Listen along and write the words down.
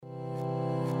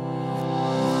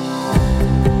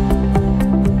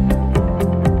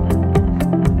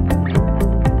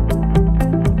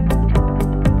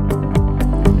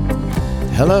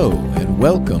Hello, and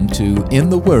welcome to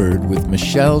In the Word with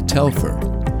Michelle Telfer.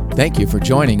 Thank you for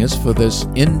joining us for this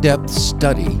in-depth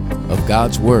study of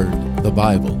God's Word, the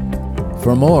Bible.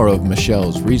 For more of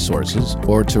Michelle's resources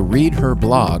or to read her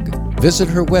blog, visit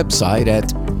her website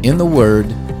at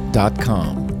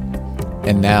intheword.com.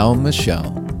 And now,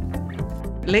 Michelle.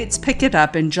 Let's pick it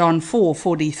up in John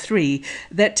 4:43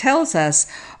 that tells us,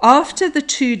 after the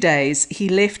 2 days he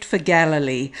left for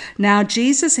Galilee. Now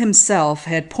Jesus himself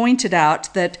had pointed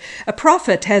out that a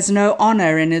prophet has no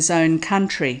honor in his own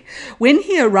country. When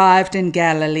he arrived in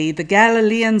Galilee, the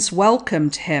Galileans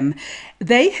welcomed him.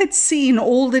 They had seen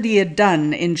all that he had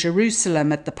done in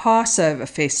Jerusalem at the Passover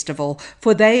festival,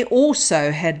 for they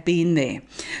also had been there.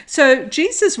 So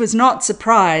Jesus was not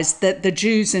surprised that the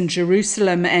Jews in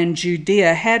Jerusalem and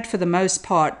Judea had for the most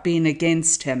part been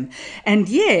against him, and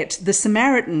yet the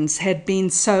Samaritans had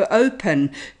been so open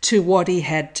to what he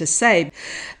had to say.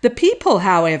 The people,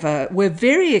 however, were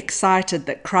very excited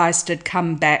that Christ had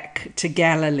come back to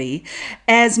Galilee,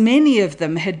 as many of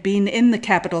them had been in the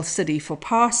capital city for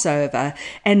Passover,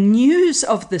 and news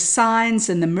of the signs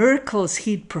and the miracles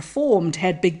he'd performed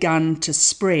had begun to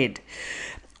spread.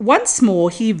 Once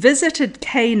more, he visited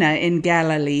Cana in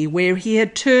Galilee, where he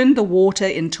had turned the water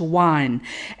into wine,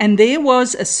 and there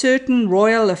was a certain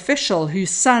royal official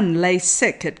whose son lay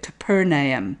sick at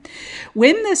Capernaum.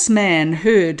 When this man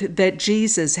heard that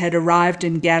Jesus had arrived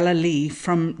in Galilee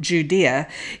from Judea,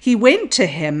 he went to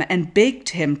him and begged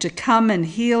him to come and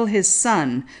heal his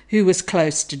son, who was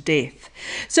close to death.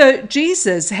 So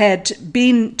Jesus had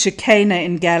been to Cana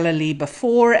in Galilee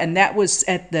before, and that was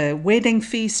at the wedding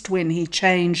feast when he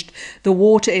changed the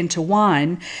water into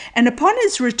wine. And upon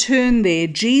his return there,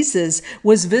 Jesus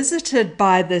was visited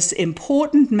by this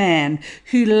important man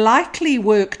who likely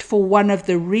worked for one of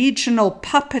the regional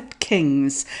puppet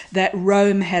kings that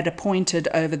Rome had appointed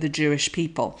over the Jewish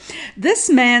people. This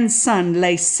man's son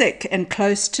lay sick and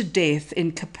close to death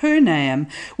in Capernaum,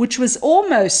 which was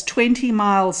almost 20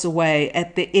 miles away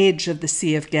at the edge of the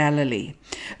Sea of Galilee.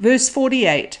 Verse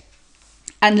 48.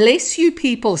 Unless you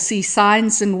people see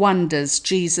signs and wonders,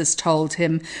 Jesus told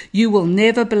him, you will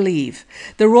never believe.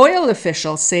 The royal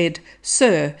official said,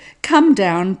 Sir, come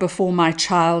down before my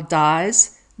child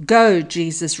dies. Go,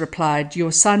 Jesus replied,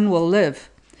 your son will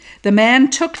live. The man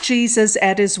took Jesus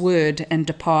at his word and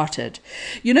departed.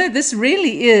 You know, this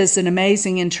really is an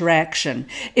amazing interaction.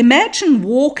 Imagine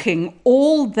walking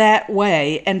all that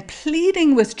way and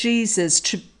pleading with Jesus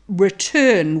to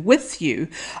return with you,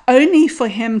 only for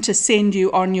him to send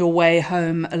you on your way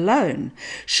home alone.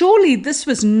 Surely this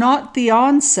was not the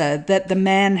answer that the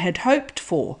man had hoped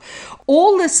for.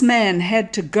 All this man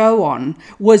had to go on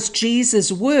was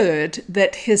Jesus' word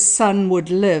that his son would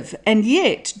live. And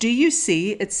yet, do you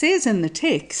see, it says in the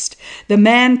text, the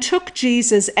man took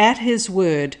Jesus at his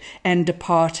word and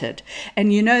departed.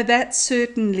 And you know, that's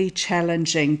certainly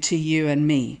challenging to you and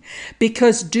me,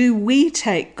 because do we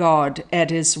take God at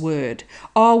his word?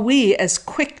 Are we as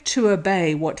quick to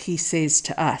obey what he says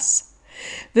to us?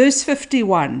 Verse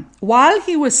 51, while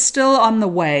he was still on the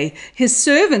way, his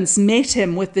servants met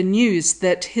him with the news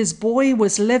that his boy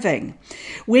was living.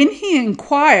 When he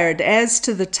inquired as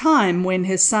to the time when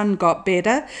his son got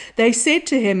better, they said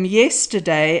to him,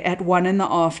 yesterday at 1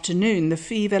 p.m, the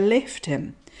fever left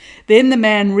him. Then the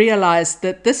man realized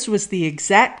that this was the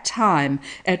exact time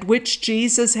at which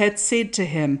Jesus had said to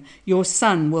him, your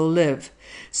son will live.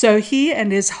 So he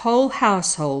and his whole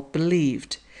household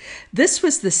believed. This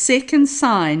was the second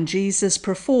sign Jesus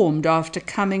performed after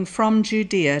coming from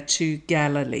Judea to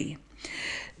Galilee.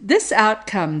 This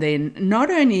outcome then not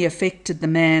only affected the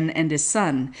man and his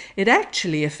son, it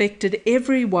actually affected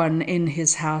everyone in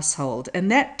his household.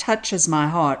 And that touches my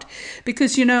heart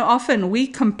because, you know, often we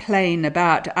complain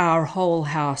about our whole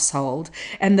household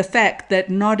and the fact that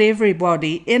not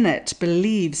everybody in it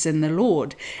believes in the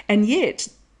Lord. And yet,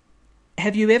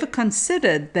 have you ever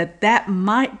considered that that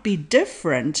might be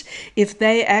different if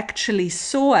they actually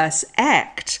saw us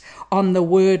act on the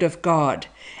word of God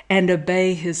and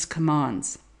obey his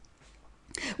commands?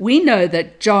 We know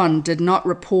that John did not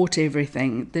report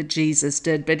everything that Jesus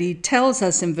did, but he tells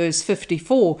us in verse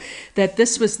 54 that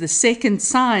this was the second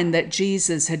sign that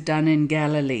Jesus had done in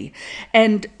Galilee.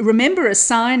 And remember, a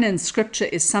sign in Scripture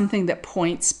is something that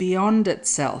points beyond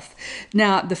itself.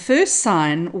 Now, the first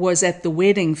sign was at the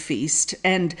wedding feast,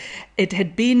 and it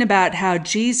had been about how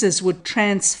Jesus would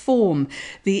transform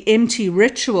the empty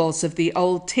rituals of the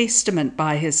Old Testament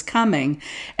by his coming.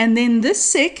 And then this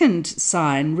second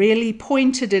sign really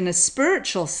pointed in a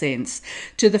spiritual sense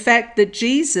to the fact that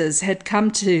Jesus had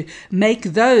come to make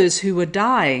those who were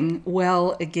dying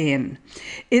well again.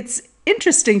 It's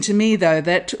interesting to me, though,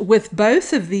 that with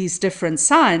both of these different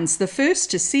signs, the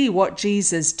first to see what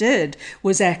Jesus did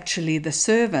was actually the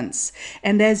servants.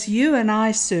 And as you and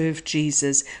I serve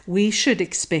Jesus, we should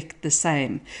expect the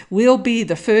same. We'll be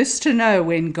the first to know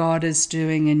when God is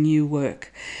doing a new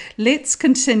work. Let's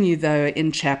continue, though,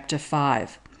 in chapter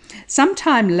 5.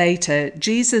 Sometime later,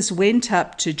 Jesus went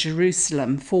up to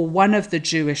Jerusalem for one of the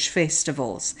Jewish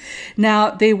festivals. Now,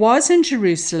 there was in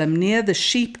Jerusalem near the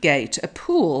Sheep Gate a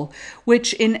pool,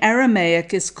 which in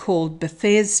Aramaic is called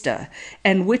Bethesda,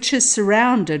 and which is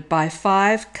surrounded by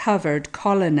 5 covered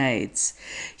colonnades.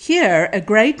 Here, a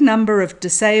great number of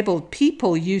disabled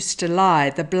people used to lie,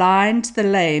 the blind, the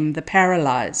lame, the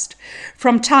paralyzed.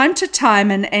 From time to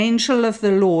time, an angel of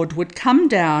the Lord would come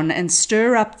down and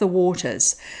stir up the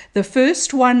waters. The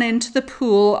first one into the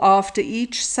pool after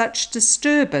each such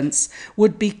disturbance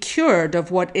would be cured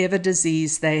of whatever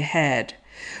disease they had.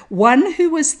 One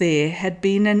who was there had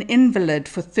been an invalid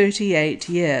for 38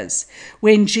 years.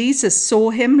 When Jesus saw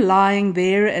him lying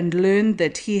there and learned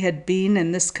that he had been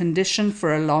in this condition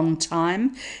for a long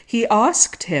time, he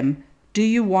asked him, "Do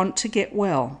you want to get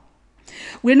well?"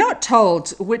 We're not told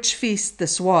which feast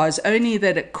this was, only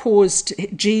that it caused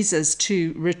Jesus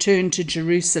to return to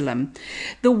Jerusalem.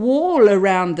 The wall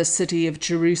around the city of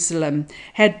Jerusalem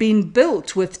had been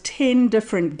built with 10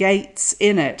 different gates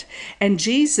in it, and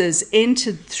Jesus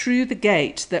entered through the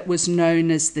gate that was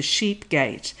known as the Sheep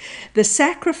Gate. The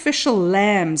sacrificial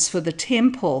lambs for the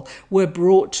temple were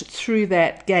brought through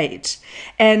that gate,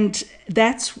 and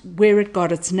that's where it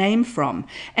got its name from.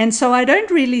 And so I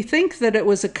don't really think that it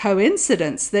was a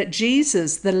coincidence that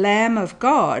Jesus, the Lamb of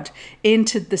God,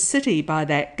 entered the city by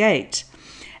that gate.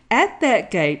 At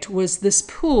that gate was this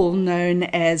pool known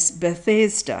as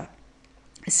Bethesda.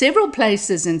 Several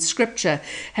places in Scripture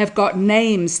have got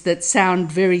names that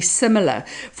sound very similar.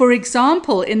 For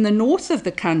example, in the north of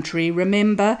the country,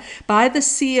 remember, by the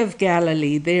Sea of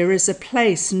Galilee, there is a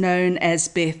place known as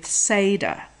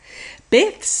Bethsaida.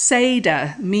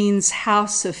 Bethsaida means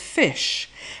house of fish.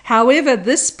 However,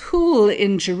 this pool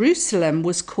in Jerusalem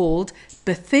was called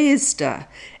Bethesda,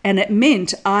 and it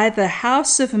meant either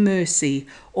house of mercy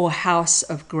or house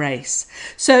of grace.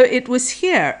 So it was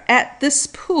here at this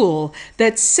pool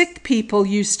that sick people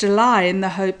used to lie in the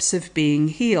hopes of being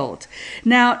healed.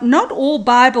 Now, not all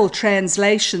Bible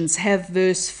translations have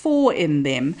verse 4 in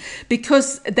them,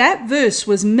 because that verse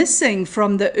was missing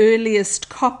from the earliest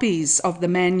copies of the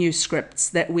manuscripts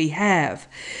that we have.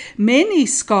 Many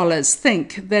scholars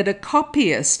think that a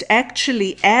copyist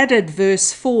actually added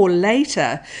verse 4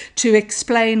 later to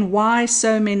explain why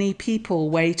so many people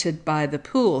waited by the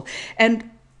pool. And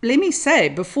let me say,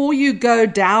 before you go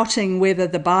doubting whether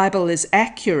the Bible is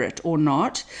accurate or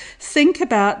not, think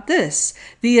about this.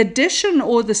 The addition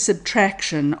or the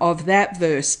subtraction of that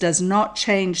verse does not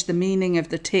change the meaning of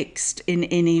the text in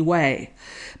any way.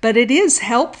 But it is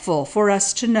helpful for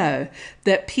us to know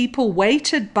that people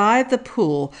waited by the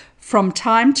pool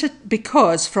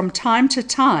because from time to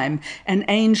time an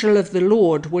angel of the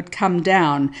Lord would come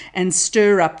down and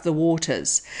stir up the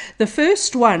waters. The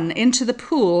first one into the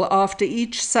pool after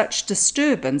each such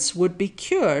disturbance would be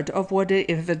cured of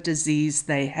whatever disease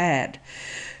they had.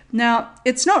 Now,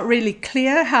 it's not really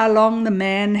clear how long the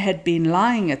man had been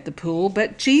lying at the pool,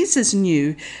 but Jesus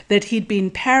knew that he'd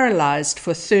been paralyzed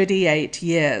for 38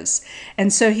 years.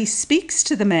 And so he speaks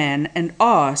to the man and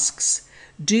asks,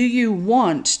 "Do you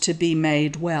want to be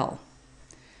made well?"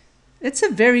 It's a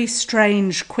very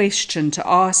strange question to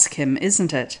ask him,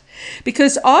 isn't it?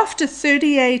 Because after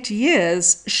 38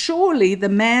 years, surely the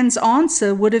man's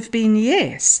answer would have been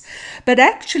yes. But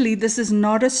actually, this is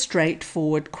not a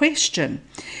straightforward question.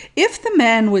 If the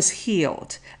man was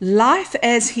healed, life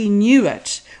as he knew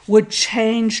it would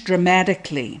change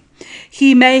dramatically.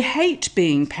 He may hate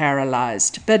being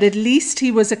paralyzed, but at least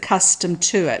he was accustomed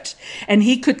to it, and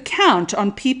he could count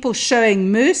on people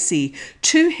showing mercy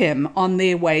to him on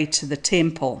their way to the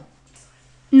temple.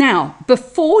 Now,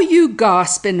 before you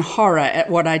gasp in horror at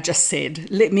what I just said,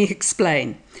 let me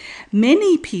explain.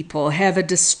 Many people have a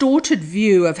distorted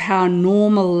view of how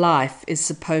normal life is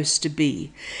supposed to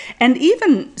be. And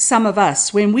even some of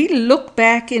us, when we look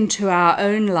back into our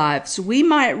own lives, we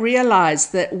might realize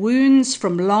that wounds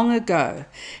from long ago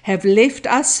have left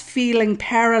us feeling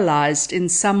paralyzed in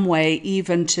some way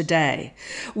even today.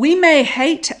 We may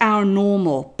hate our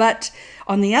normal, but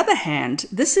on the other hand,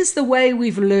 this is the way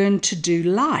we've learned to do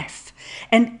life.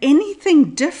 And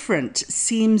anything different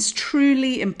seems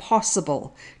truly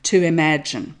impossible to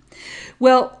imagine.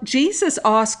 Well, Jesus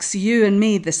asks you and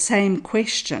me the same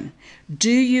question.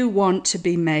 Do you want to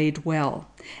be made well?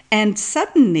 And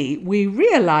suddenly we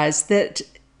realize that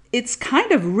it's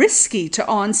kind of risky to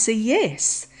answer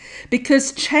yes,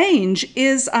 because change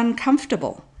is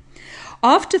uncomfortable.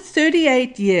 After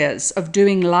 38 years of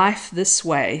doing life this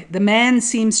way, the man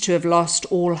seems to have lost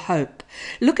all hope.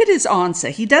 Look at his answer.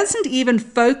 He doesn't even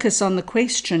focus on the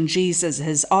question Jesus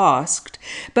has asked,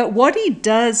 but what he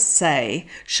does say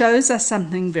shows us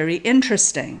something very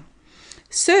interesting.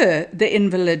 "Sir," the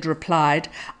invalid replied,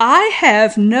 "I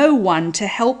have no one to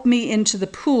help me into the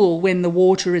pool when the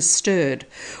water is stirred.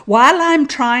 While I'm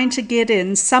trying to get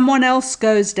in, someone else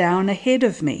goes down ahead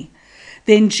of me."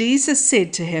 Then Jesus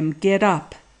said to him, "Get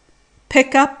up,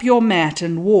 pick up your mat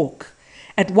and walk."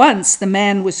 At once the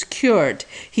man was cured.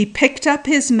 He picked up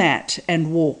his mat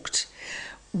and walked.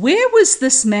 Where was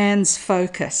this man's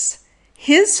focus?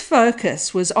 His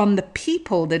focus was on the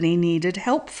people that he needed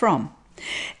help from.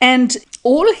 And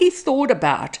all he thought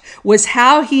about was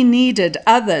how he needed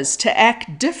others to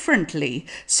act differently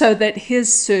so that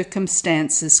his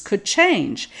circumstances could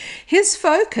change. His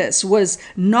focus was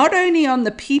not only on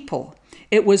the people,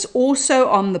 it was also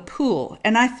on the pool.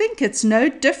 And I think it's no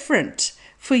different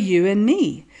for you and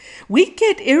me. We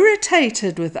get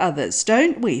irritated with others,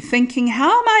 don't we? Thinking, how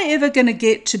am I ever going to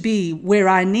get to be where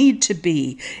I need to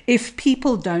be if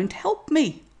people don't help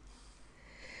me?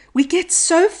 We get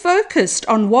so focused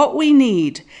on what we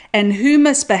need and who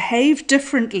must behave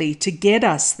differently to get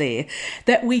us there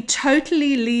that we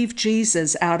totally leave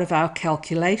Jesus out of our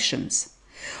calculations.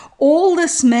 All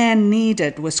this man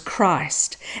needed was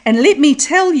Christ. And let me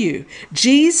tell you,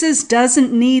 Jesus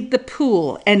doesn't need the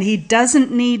pool, and he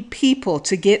doesn't need people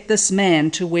to get this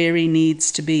man to where he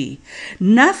needs to be.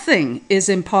 Nothing is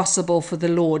impossible for the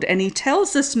Lord, and he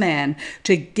tells this man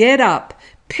to get up,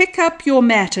 pick up your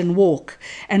mat and walk.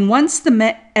 And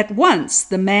at once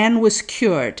the man was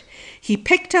cured. He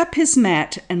picked up his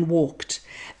mat and walked.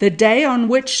 The day on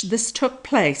which this took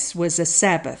place was a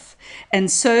Sabbath. And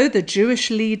so the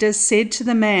Jewish leaders said to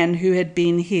the man who had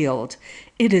been healed,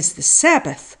 "It is the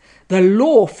Sabbath. The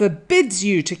law forbids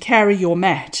you to carry your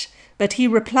mat." But he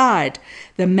replied,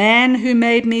 "The man who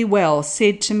made me well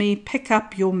said to me, 'Pick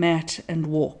up your mat and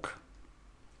walk.'"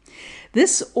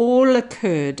 This all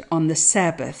occurred on the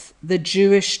Sabbath, the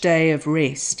Jewish day of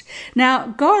rest.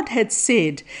 Now, God had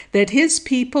said that his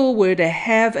people were to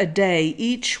have a day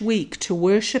each week to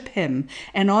worship him,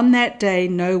 and on that day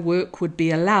no work would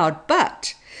be allowed.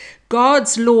 But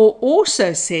God's law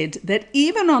also said that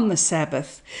even on the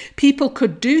Sabbath, people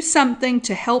could do something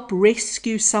to help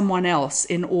rescue someone else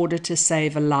in order to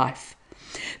save a life.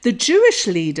 The Jewish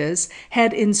leaders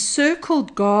had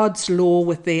encircled God's law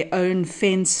with their own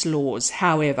fence laws,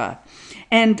 however,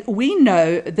 and we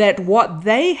know that what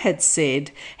they had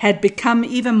said had become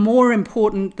even more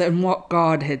important than what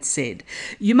God had said.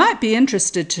 You might be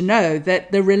interested to know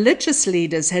that the religious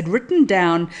leaders had written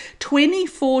down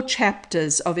 24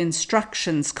 chapters of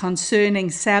instructions concerning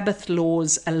Sabbath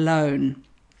laws alone.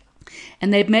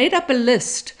 And they'd made up a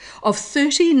list of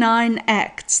 39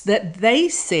 acts that they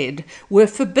said were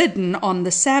forbidden on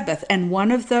the Sabbath. And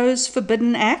one of those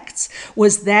forbidden acts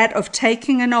was that of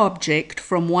taking an object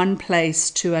from one place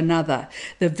to another,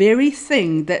 the very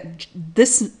thing that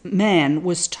this man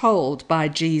was told by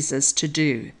Jesus to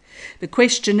do. The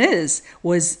question is,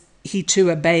 was he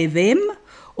to obey them,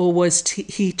 or was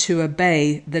he to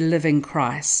obey the living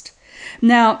Christ?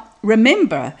 Now,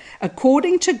 remember,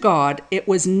 according to God, it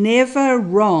was never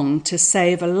wrong to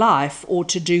save a life or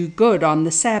to do good on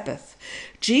the Sabbath.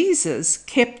 Jesus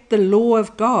kept the law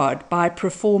of God by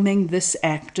performing this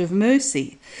act of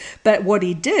mercy. But what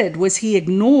he did was he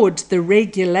ignored the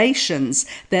regulations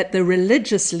that the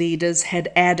religious leaders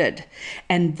had added,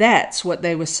 and that's what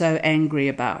they were so angry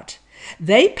about.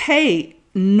 They pay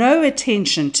no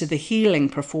attention to the healing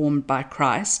performed by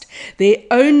Christ. Their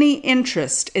only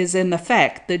interest is in the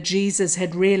fact that Jesus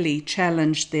had really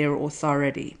challenged their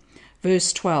authority.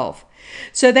 Verse 12.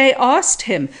 So they asked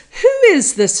him, "Who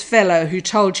is this fellow who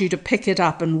told you to pick it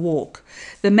up and walk?"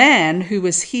 The man who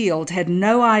was healed had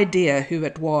no idea who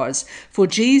it was, for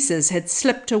Jesus had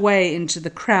slipped away into the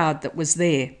crowd that was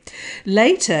there.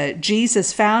 Later,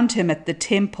 Jesus found him at the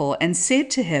temple and said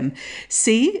to him,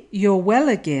 "See, you're well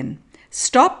again.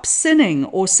 Stop sinning,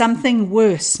 or something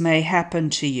worse may happen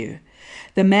to you."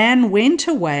 The man went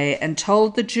away and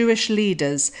told the Jewish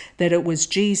leaders that it was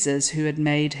Jesus who had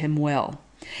made him well.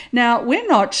 Now, we're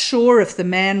not sure if the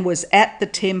man was at the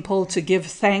temple to give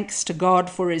thanks to God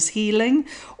for his healing,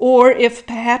 or if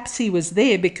perhaps he was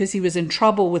there because he was in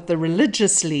trouble with the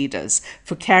religious leaders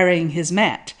for carrying his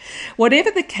mat.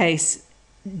 Whatever the case,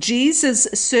 Jesus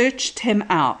searched him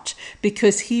out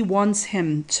because he wants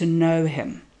him to know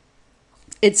him.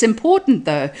 It's important,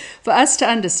 though, for us to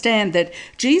understand that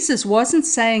Jesus wasn't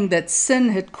saying that sin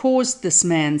had caused this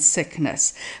man's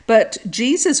sickness, but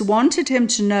Jesus wanted him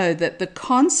to know that the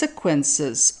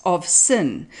consequences of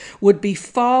sin would be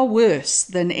far worse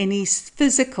than any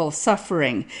physical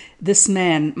suffering this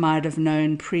man might have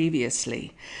known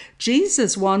previously.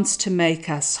 Jesus wants to make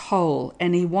us whole,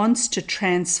 and he wants to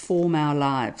transform our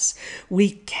lives.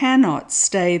 We cannot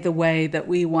stay the way that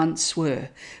we once were.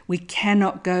 We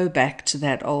cannot go back to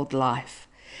that old life.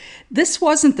 This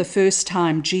wasn't the first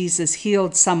time Jesus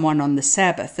healed someone on the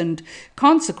Sabbath, and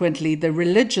consequently the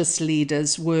religious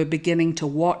leaders were beginning to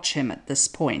watch him at this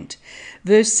point.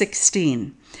 Verse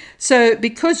 16. So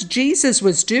because Jesus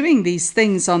was doing these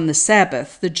things on the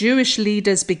Sabbath, the Jewish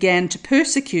leaders began to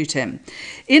persecute him.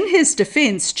 In his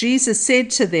defense, Jesus said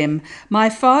to them, "My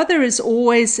Father is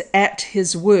always at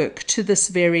his work to this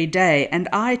very day, and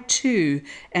I too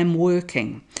am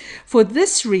working." For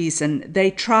this reason, they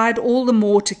tried all the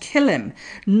more to kill him.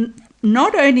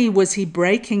 Not only was he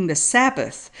breaking the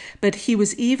Sabbath, but he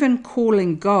was even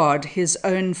calling God his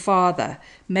own Father,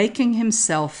 making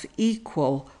himself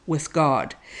equal with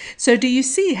God. So do you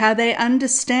see how they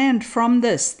understand from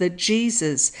this that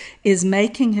Jesus is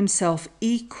making himself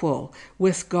equal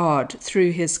with God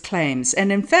through his claims?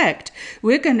 And in fact,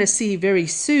 we're going to see very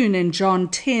soon in John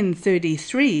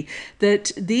 10:33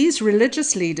 that these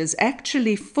religious leaders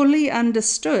actually fully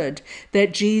understood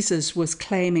that Jesus was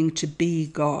claiming to be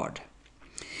God.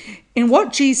 In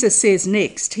what Jesus says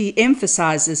next, he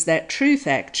emphasizes that truth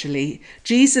actually.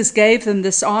 Jesus gave them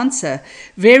this answer,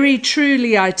 "Very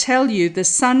truly I tell you, the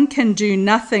Son can do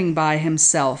nothing by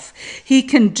himself. He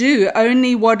can do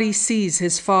only what he sees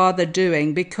his Father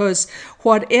doing, because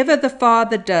whatever the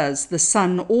Father does, the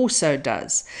Son also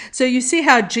does." So you see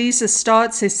how Jesus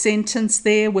starts his sentence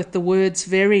there with the words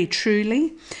 "very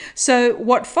truly"? So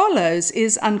what follows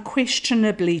is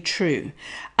unquestionably true.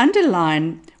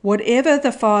 Underline, whatever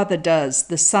the Father does,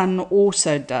 the Son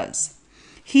also does.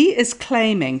 He is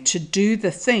claiming to do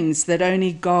the things that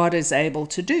only God is able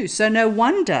to do. So no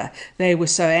wonder they were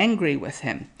so angry with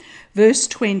him. Verse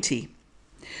 20.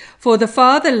 For the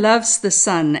Father loves the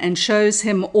Son and shows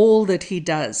him all that he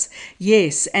does.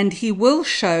 Yes, and he will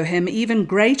show him even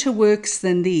greater works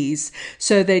than these,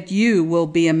 so that you will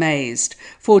be amazed.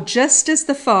 For just as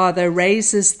the Father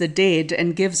raises the dead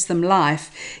and gives them life,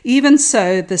 even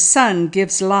so the Son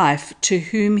gives life to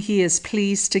whom he is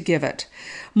pleased to give it.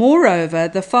 Moreover,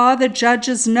 the Father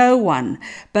judges no one,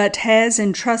 but has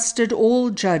entrusted all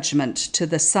judgment to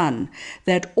the Son,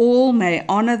 that all may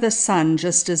honor the Son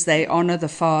just as they honor the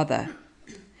Father.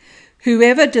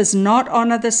 Whoever does not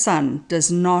honor the Son does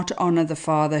not honor the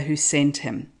Father who sent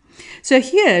him. So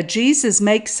here, Jesus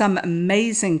makes some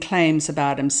amazing claims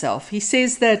about himself. He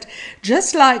says that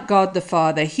just like God the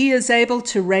Father, he is able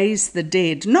to raise the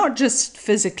dead, not just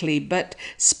physically, but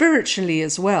spiritually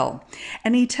as well.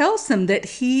 And he tells them that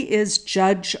he is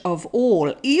judge of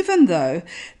all, even though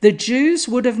the Jews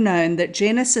would have known that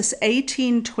Genesis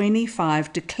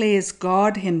 18:25 declares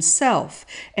God himself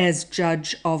as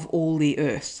judge of all the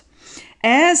earth.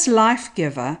 As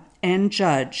life-giver and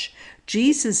judge,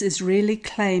 Jesus is really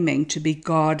claiming to be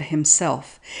God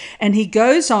himself. And he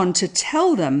goes on to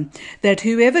tell them that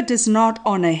whoever does not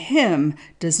honor him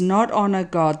does not honor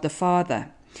God the Father.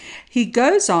 He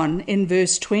goes on in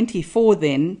verse 24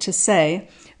 then to say,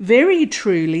 "Very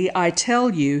truly I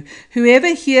tell you,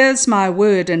 whoever hears my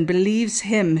word and believes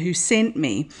him who sent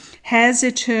me has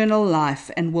eternal life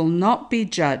and will not be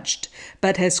judged,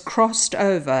 but has crossed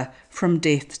over from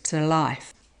death to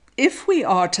life." If we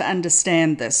are to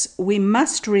understand this, we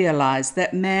must realize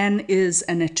that man is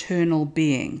an eternal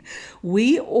being.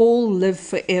 We all live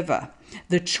forever.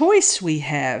 The choice we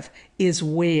have is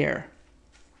where.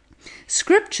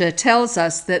 Scripture tells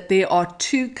us that there are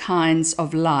two kinds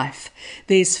of life.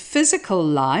 There's physical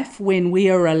life when we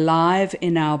are alive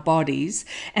in our bodies,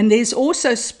 and there's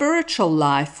also spiritual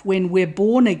life when we're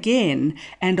born again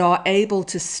and are able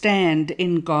to stand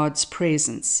in God's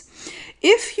presence.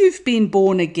 If you've been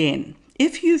born again,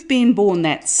 if you've been born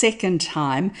that second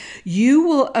time, you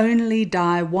will only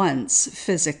die once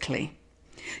physically.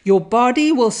 Your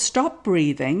body will stop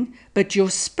breathing, but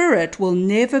your spirit will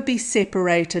never be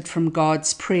separated from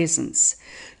God's presence.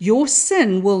 Your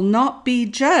sin will not be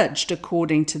judged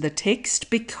according to the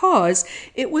text because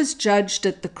it was judged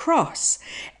at the cross.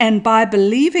 And by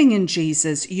believing in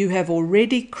Jesus, you have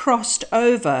already crossed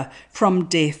over from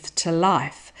death to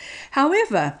life.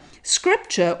 However,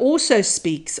 Scripture also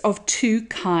speaks of two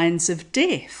kinds of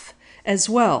death as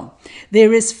well.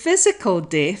 There is physical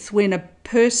death when a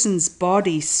person's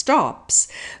body stops,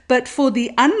 but for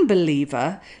the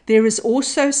unbeliever, there is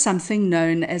also something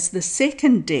known as the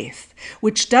second death,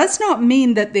 which does not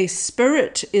mean that their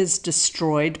spirit is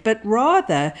destroyed, but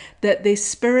rather that their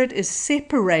spirit is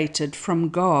separated from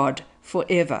God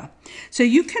forever. So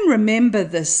you can remember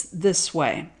this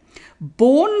way.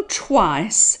 Born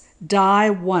twice, die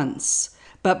once,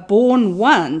 but born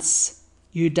once,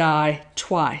 you die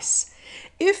twice.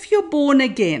 If you're born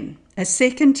again a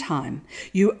second time,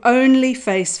 you only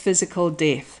face physical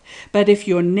death. But if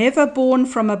you're never born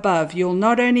from above, you'll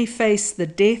not only face the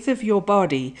death of your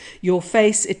body, you'll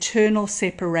face eternal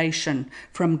separation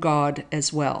from God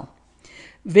as well.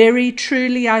 Very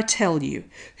truly I tell you,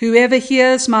 whoever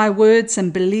hears my words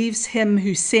and believes him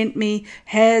who sent me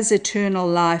has eternal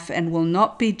life and will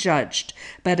not be judged,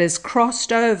 but has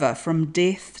crossed over from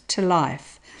death to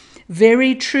life.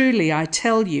 Very truly I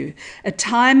tell you, a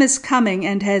time is coming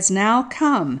and has now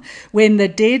come when the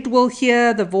dead will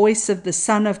hear the voice of the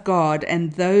Son of God,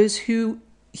 and those who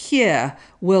hear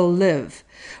will live.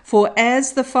 For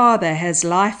as the Father has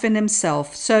life in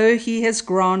himself, so he has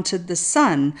granted the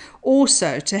Son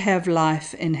also to have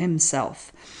life in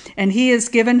himself. And he has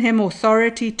given him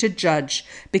authority to judge,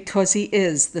 because he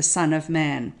is the Son of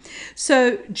Man.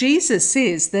 So Jesus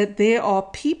says that there are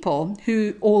people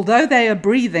who, although they are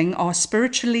breathing, are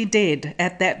spiritually dead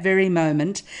at that very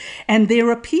moment. And there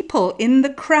are people in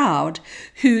the crowd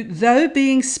who, though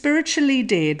being spiritually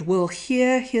dead, will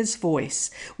hear his voice,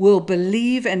 will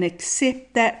believe and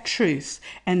accept that truth,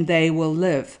 and they will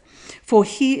live. For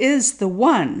he is the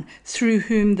one through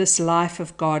whom this life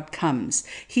of God comes.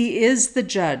 He is the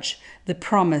judge, the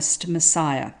promised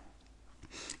Messiah.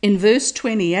 In verse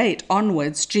 28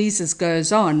 onwards, Jesus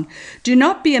goes on, "Do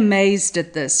not be amazed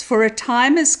at this, for a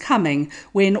time is coming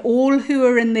when all who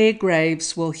are in their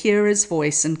graves will hear his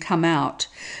voice and come out.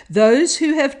 Those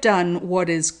who have done what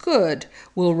is good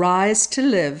will rise to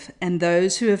live, and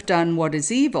those who have done what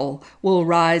is evil will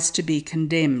rise to be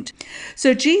condemned."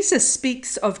 So Jesus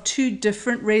speaks of two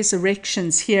different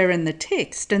resurrections here in the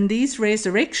text, and these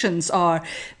resurrections are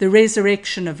the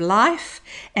resurrection of life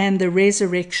and the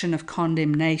resurrection of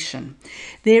condemnation.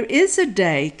 There is a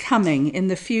day coming in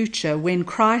the future when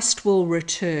Christ will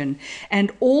return and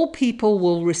all people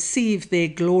will receive their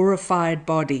glorified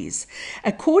bodies.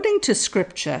 According to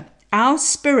Scripture, our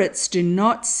spirits do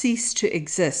not cease to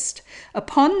exist.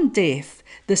 Upon death,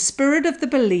 the spirit of the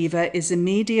believer is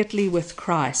immediately with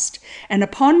Christ, and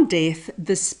upon death,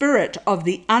 the spirit of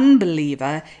the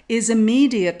unbeliever is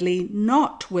immediately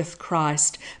not with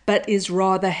Christ, but is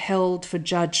rather held for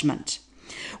judgment.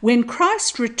 When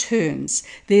Christ returns,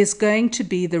 there's going to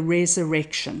be the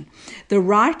resurrection. The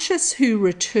righteous who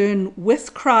return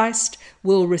with Christ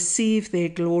will receive their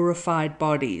glorified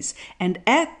bodies. And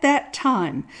at that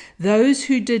time, those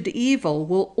who did evil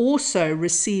will also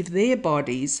receive their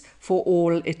bodies for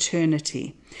all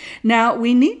eternity. Now,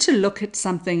 we need to look at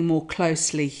something more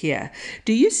closely here.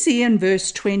 Do you see in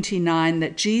verse 29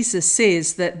 that Jesus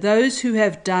says that those who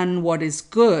have done what is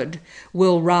good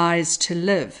will rise to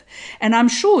live? And I'm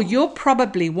sure you're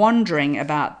probably wondering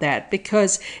about that,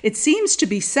 because it seems to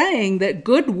be saying that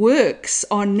good works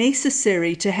are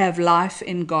necessary to have life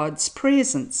in God's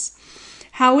presence.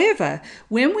 However,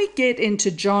 when we get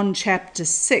into John chapter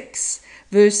 6,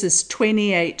 verses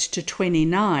 28 to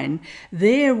 29,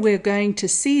 there we're going to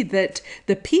see that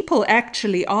the people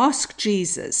actually ask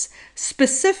Jesus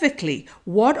specifically,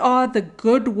 what are the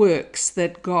good works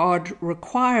that God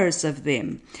requires of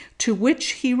them? To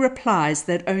which he replies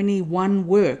that only one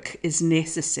work is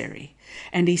necessary.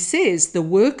 And he says, the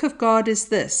work of God is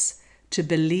this, to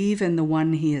believe in the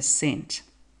one he has sent.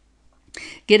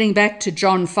 Getting back to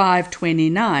John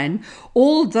 5:29,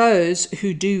 all those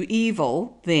who do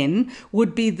evil then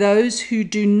would be those who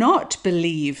do not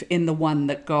believe in the one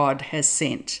that God has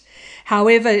sent.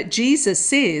 However, Jesus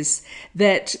says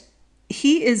that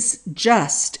he is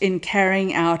just in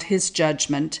carrying out his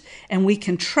judgment, and we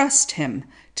can trust him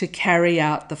to carry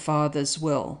out the Father's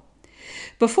will.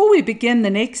 Before we begin the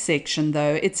next section,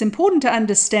 though, it's important to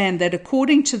understand that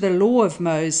according to the law of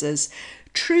Moses,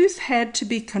 truth had to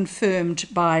be confirmed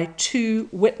by two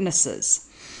witnesses.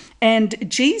 And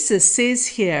Jesus says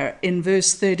here in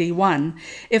verse 31,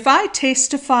 if I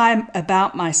testify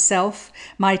about myself,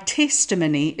 my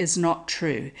testimony is not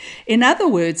true. In other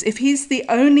words, if he's the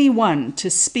only one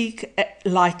to speak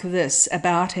like this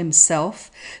about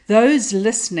himself, those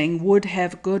listening would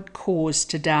have good cause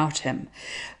to doubt him.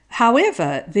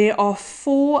 However, there are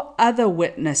 4 other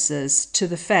witnesses to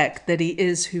the fact that he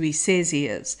is who he says he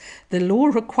is. The law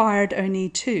required only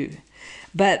 2,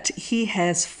 but he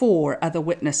has 4 other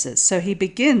witnesses. So he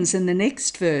begins in the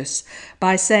next verse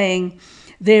by saying,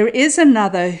 There is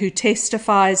another who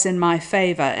testifies in my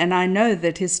favor, and I know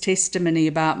that his testimony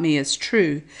about me is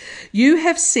true. You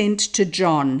have sent to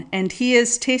John, and he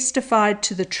has testified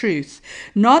to the truth.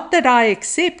 Not that I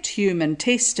accept human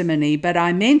testimony, but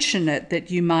I mention it that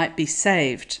you might be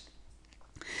saved.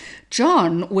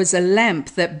 John was a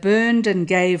lamp that burned and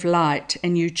gave light,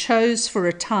 and you chose for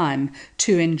a time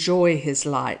to enjoy his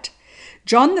light.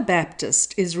 John the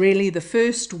Baptist is really the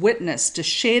first witness to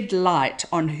shed light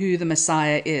on who the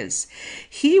Messiah is.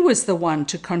 He was the one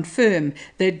to confirm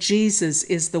that Jesus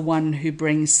is the one who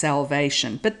brings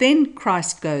salvation. But then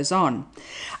Christ goes on.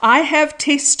 I have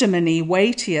testimony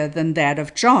weightier than that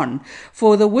of John,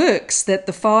 for the works that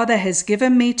the Father has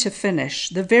given me to finish,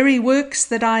 the very works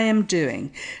that I am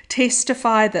doing,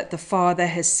 testify that the Father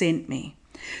has sent me.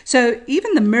 So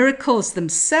even the miracles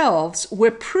themselves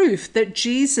were proof that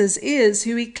Jesus is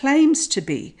who he claims to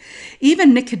be.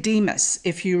 Even Nicodemus,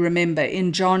 if you remember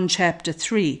in John chapter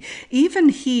 3, even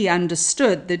he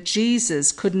understood that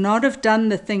Jesus could not have done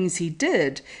the things he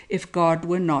did if God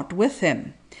were not with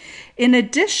him. In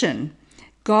addition,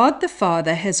 God the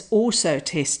Father has also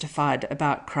testified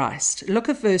about Christ. Look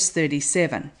at verse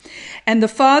 37. And the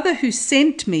Father who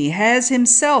sent me has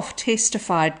himself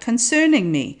testified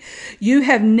concerning me. You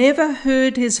have never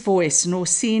heard his voice nor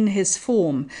seen his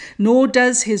form, nor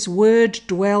does his word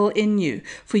dwell in you,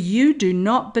 for you do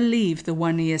not believe the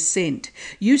one he has sent.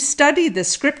 You study the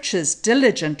scriptures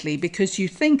diligently because you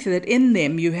think that in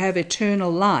them you have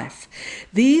eternal life.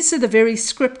 These are the very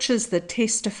scriptures that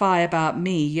testify about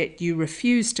me, yet you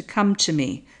refuse to come to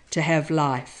me to have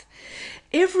life.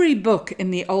 Every book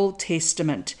in the Old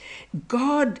Testament,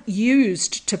 God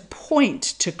used to point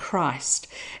to Christ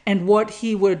and what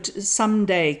he would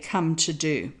someday come to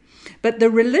do. But the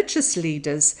religious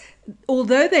leaders,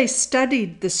 although they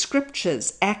studied the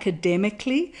scriptures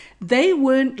academically, they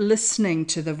weren't listening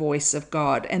to the voice of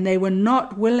God, and they were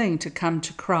not willing to come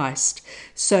to Christ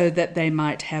so that they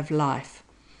might have life.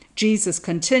 Jesus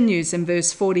continues in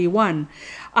verse 41,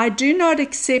 I do not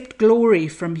accept glory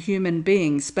from human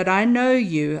beings, but I know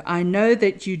you. I know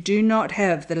that you do not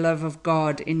have the love of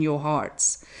God in your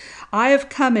hearts. I have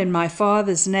come in my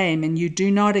Father's name, and you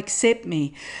do not accept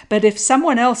me. But if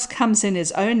someone else comes in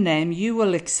his own name, you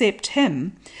will accept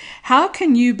him. How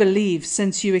can you believe,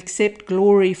 since you accept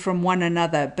glory from one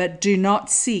another, but do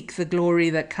not seek the glory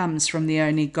that comes from the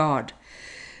only God?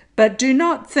 But do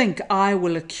not think I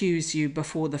will accuse you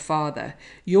before the Father.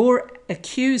 Your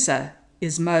accuser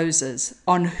is Moses,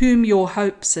 on whom your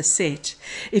hopes are set.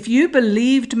 If you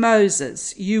believed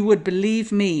Moses, you would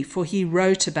believe me, for he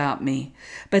wrote about me.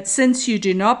 But since you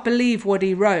do not believe what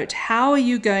he wrote, how are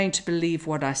you going to believe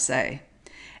what I say?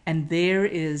 And there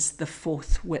is the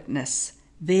fourth witness,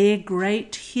 their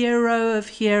great hero of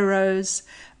heroes,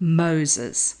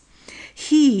 Moses.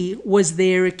 He was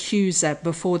their accuser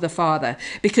before the Father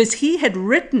because he had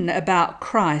written about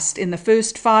Christ in the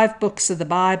first 5 books of the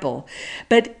Bible.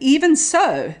 But even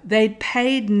so, they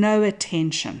paid no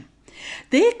attention.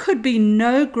 There could be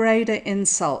no greater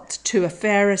insult to a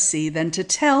Pharisee than to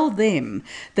tell them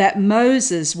that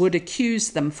Moses would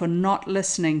accuse them for not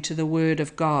listening to the word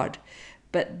of God.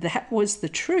 But that was the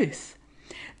truth.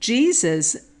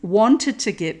 Jesus wanted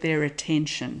to get their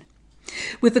attention.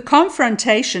 With the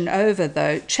confrontation over,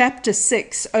 though, chapter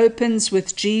 6 opens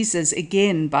with Jesus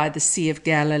again by the Sea of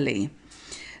Galilee.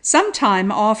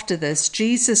 Sometime after this,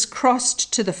 Jesus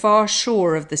crossed to the far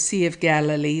shore of the Sea of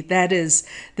Galilee, that is,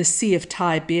 the Sea of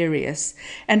Tiberias,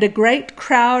 and a great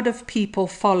crowd of people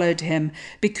followed him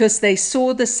because they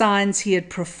saw the signs he had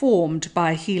performed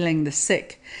by healing the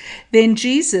sick. Then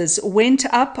Jesus went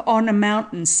up on a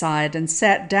mountainside and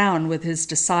sat down with his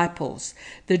disciples.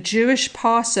 The Jewish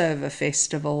Passover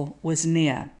festival was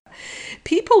near.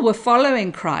 People were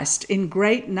following Christ in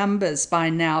great numbers by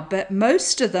now, but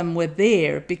most of them were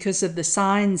there because of the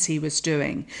signs he was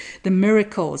doing, the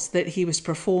miracles that he was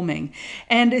performing.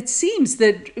 And it seems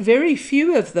that very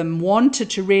few of them wanted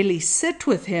to really sit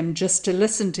with him just to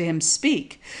listen to him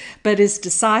speak, but his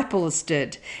disciples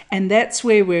did. And that's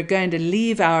where we're going to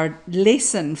leave our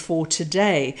lesson for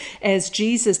today, as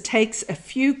Jesus takes a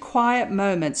few quiet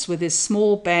moments with his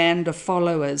small band of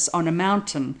followers on a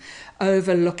mountain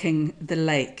overlooking the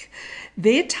lake.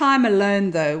 Their time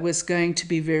alone, though, was going to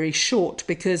be very short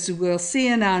because we'll see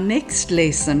in our next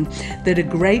lesson that a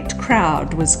great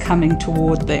crowd was coming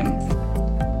toward them.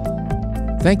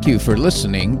 Thank you for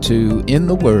listening to In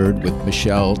the Word with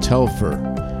Michelle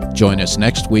Telfer. Join us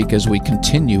next week as we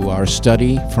continue our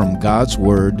study from God's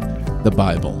Word, the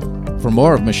Bible. For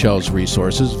more of Michelle's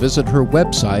resources, visit her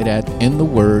website at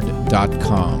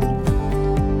intheword.com.